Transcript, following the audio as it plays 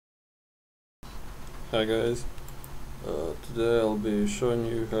Hi guys, today I'll be showing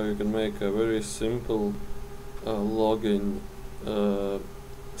you how you can make a very simple login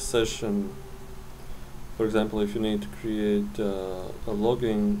session. For example, if you need to create a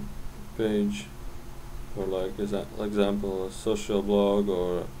login page for like example a social blog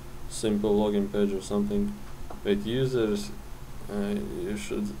or a simple login page or something with users, you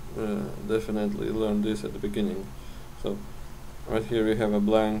should definitely learn this at the beginning. So right here we have a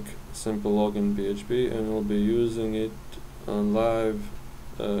blank simple login PHP, and we'll be using it on live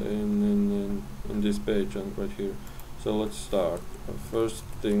in this page and right here. So let's start. First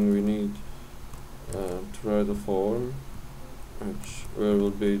thing we need to write a form, where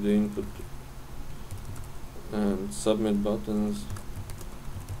will be the input and submit buttons.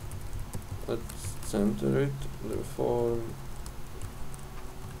 Let's center it, the form.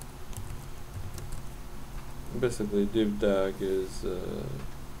 Basically div tag is a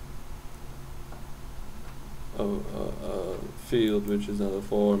field which is not a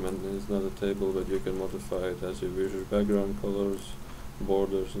form and is not a table, but you can modify it as you wish, background colors,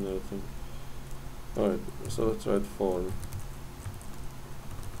 borders and everything. Alright, so let's write form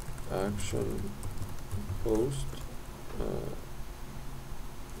action post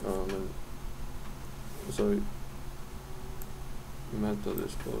sorry, method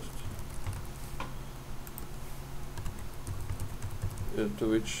is post, to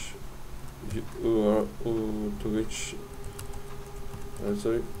which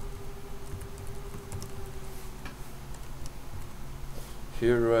sorry,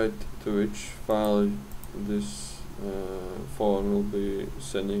 here write to which file this form will be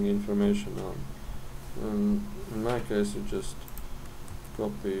sending information on. In my case, you just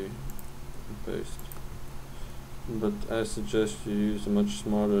copy and paste, but I suggest you use a much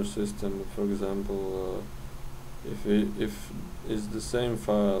smarter system. For example, if it's the same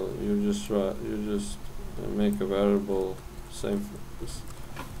file, you just make a variable same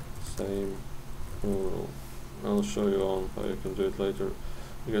URL. I'll show you on how you can do it later.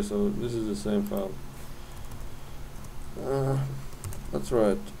 Okay, so this is the same file. Let's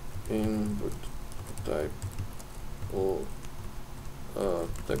write input type or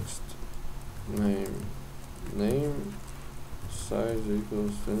text name size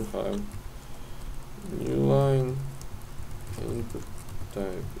equals 25, new line, input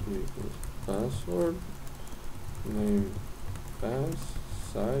type equals password, name pass,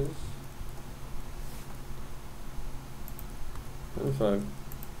 size 25,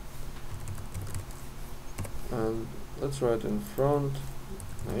 and let's write in front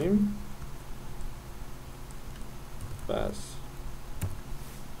name pass,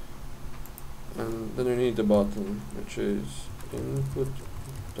 and then you need the button, which is input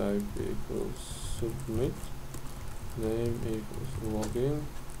type equals submit, name equals login,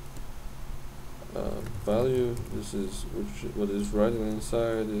 value, this is what is writing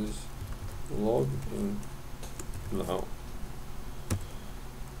inside is login now.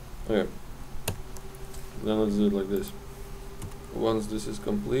 Okay, then let's do it like this. Once this is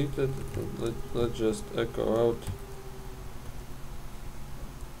completed, let's just echo out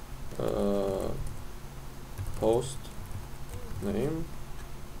post name,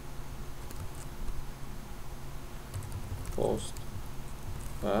 post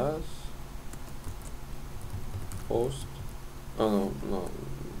pass, post, oh no,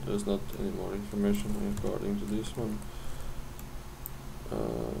 there's not any more information according to this one.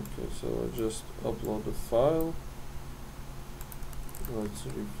 Okay, so I just upload the file. Let's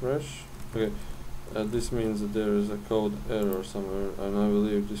refresh. Okay, this means that there is a code error somewhere, and I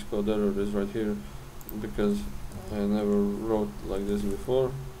believe this code error is right here because I never wrote like this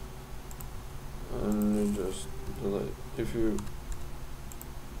before. And you just delete. If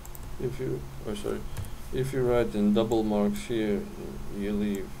you write in double marks here, you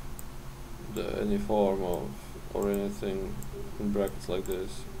leave any form of or anything in brackets like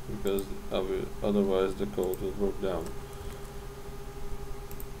this, because otherwise the code will break down.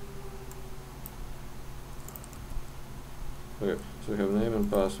 Okay, so we have name and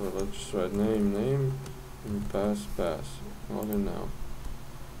password. Let's just write name, and pass. Login now.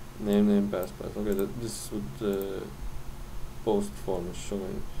 Name, pass. Okay, this is what the post form is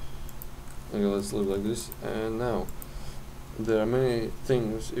showing. Okay, let's leave like this. And now, there are many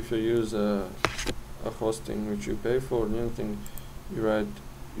things. If you use a hosting which you pay for, the only thing you write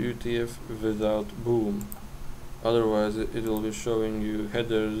UTF without boom. Otherwise, it will be showing you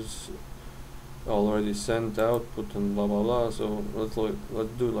headers already sent output and blah blah blah. So let's do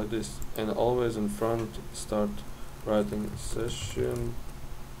it like this, and always in front start writing session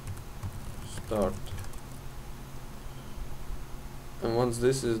start. And once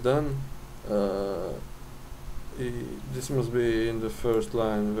this is done, this must be in the first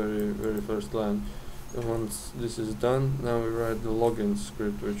line, very first line. And once this is done, now we write the login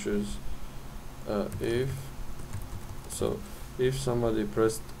script, which is if somebody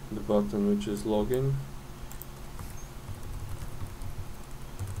pressed the button which is login,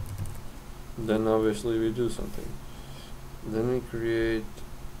 then obviously we do something. Then we create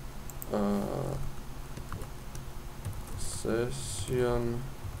session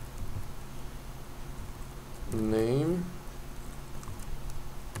name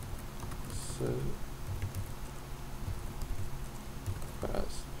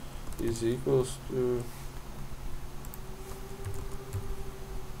pass is equals to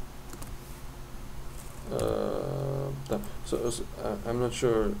I'm not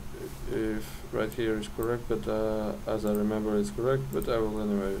sure if right here is correct, but as I remember it's correct, but I will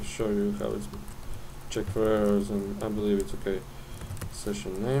anyway show you how it's check for errors, and I believe it's okay.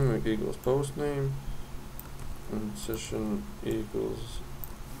 Session name equals post name and session equals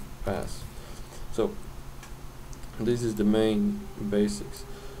pass. So this is the main basics.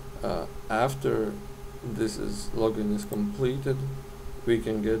 After this login is completed, we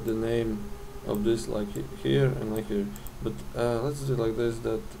can get the name of this like here and like here, but let's do it like this,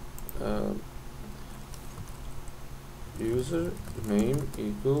 that user name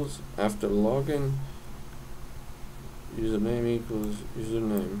equals, after login, username equals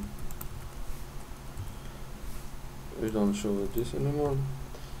username. We don't show this anymore.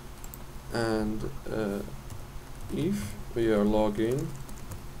 And if we are logged in,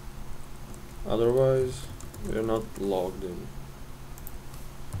 otherwise we are not logged in.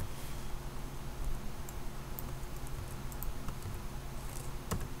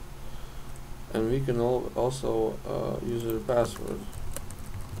 And we can also use a password.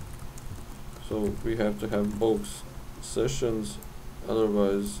 So we have to have both sessions,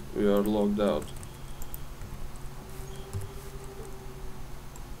 otherwise we are logged out.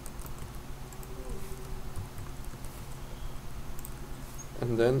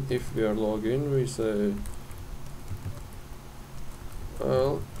 And then if we are logged in, we say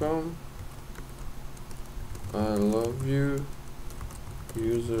welcome, I love you,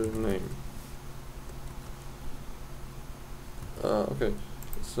 username. Okay,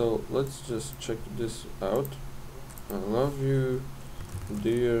 so let's just check this out. I love you,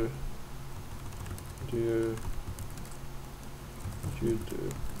 dear YouTube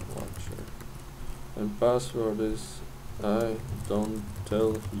watcher. And password is I don't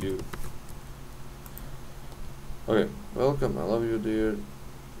tell you. Okay, welcome, I love you, dear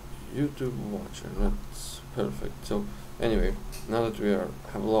YouTube watcher. That's perfect. So anyway, now that we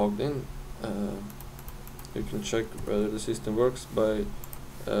have logged in, you can check whether the system works by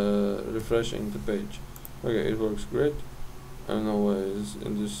refreshing the page. Okay, it works great. I don't know why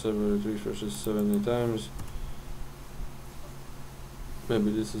in this server it refreshes 70 times.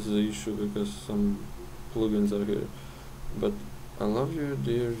 Maybe this is the issue because some plugins are here. But I love you,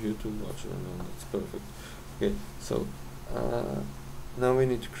 dear YouTube watcher, and that's perfect. Okay, so now we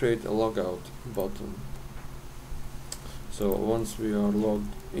need to create a logout button. So once we are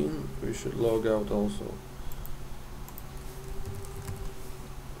logged in, we should log out also.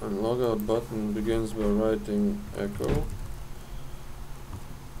 And logout button begins by writing echo.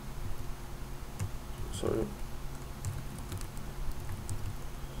 Sorry.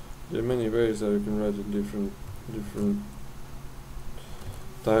 There are many ways that you can write it, different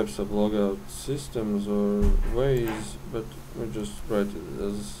types of logout systems or ways, but we just write it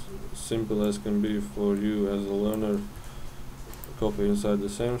as simple as can be for you as a learner. Copy inside the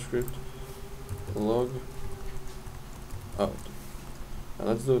same script, log out. And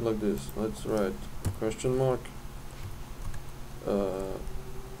let's do it like this. Let's write question mark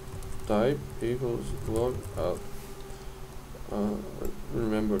type equals log out.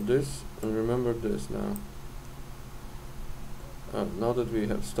 Remember this and remember this now. Now that we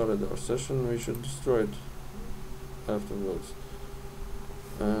have started our session, we should destroy it afterwards.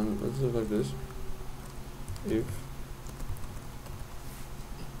 And let's do it like this. If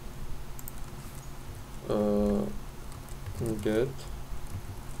get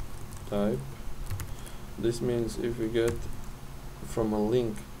type, this means if we get from a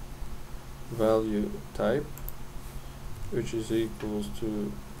link value type, which is equals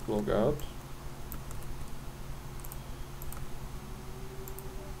to logout,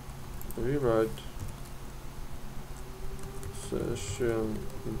 we write session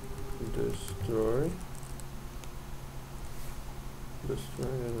destroy, yeah,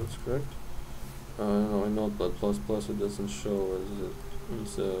 that's correct. No, in Notepad++ it doesn't show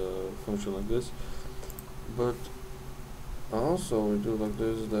as a function like this, but also we do like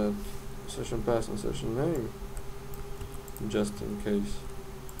this, that session pass and session name, just in case,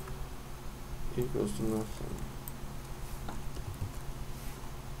 equals to nothing.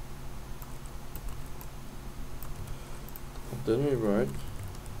 Then we write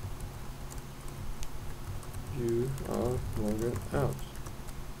you are logging out.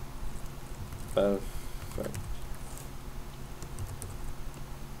 Perfect.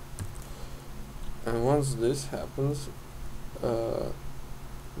 And once this happens,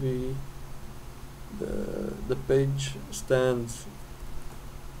 the page stands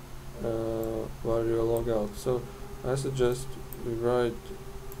while you log out. So I suggest we write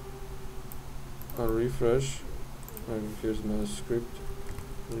a refresh. Here's my script.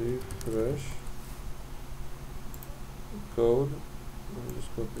 Refresh code. I'm just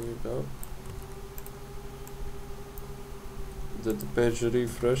copying it out. That the page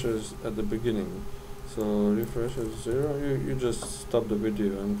refreshes at the beginning. So refresh is 0. You just stop the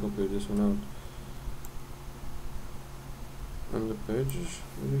video and copy this one out. And the page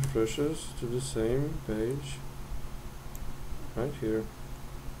refreshes to the same page right here.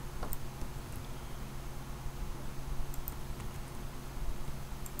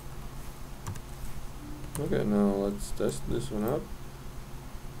 Okay, now let's test this one out.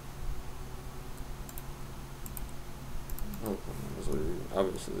 Oh, so you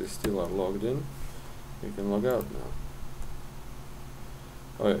obviously still are logged in. You can log out now.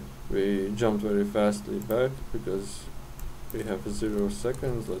 Okay, we jumped very fastly back because we have 0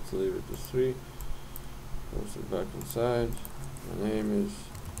 seconds. Let's leave it to 3. Post it back inside. My name is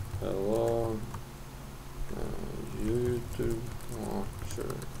hello YouTube. Oh,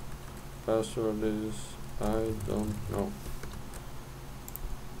 sure. Password is I don't know.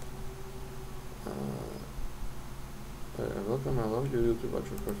 Welcome, I love you, YouTube, watch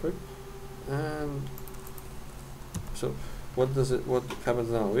perfect. And so what happens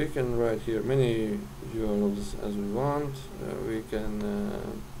now? We can write here many URLs as we want. We can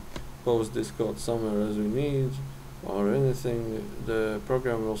post this code somewhere as we need, or anything. The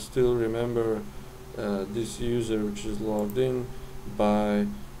program will still remember this user which is logged in by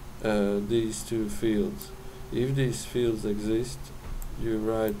these two fields. If these fields exist, you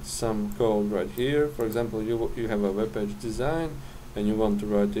write some code right here. For example, you have a web page design and you want to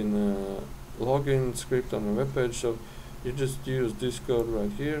write in a login script on a web page, so you just use this code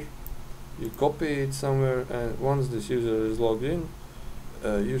right here. You copy it somewhere, and once this user is logged in,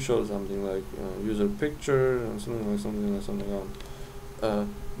 you show something like user picture and something on.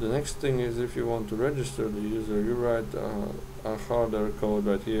 The next thing is, if you want to register the user, you write a harder code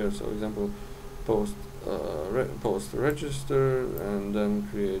right here. So, for example, post register, and then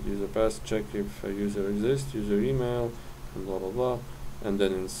create user pass, check if a user exists, user email, and blah blah blah, and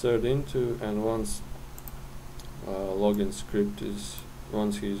then insert into. And once login script is,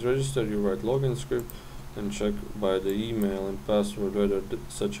 once he is registered, you write login script and check by the email and password whether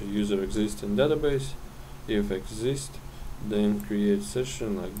such a user exists in database. If exists, then create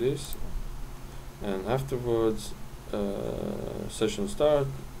session like this, and afterwards session start.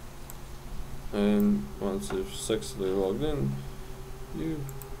 And once you've successfully logged in, you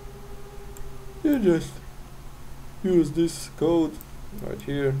just use this code right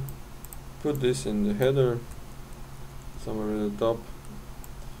here, put this in the header somewhere at the top,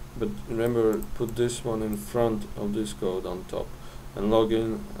 but remember, put this one in front of this code on top, and log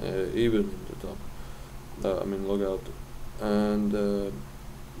in even in the top. Log out, and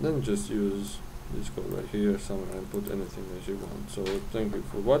then just use this code right here somewhere and put anything that you want. So thank you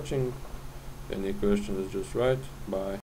for watching. Any questions, just write. Bye.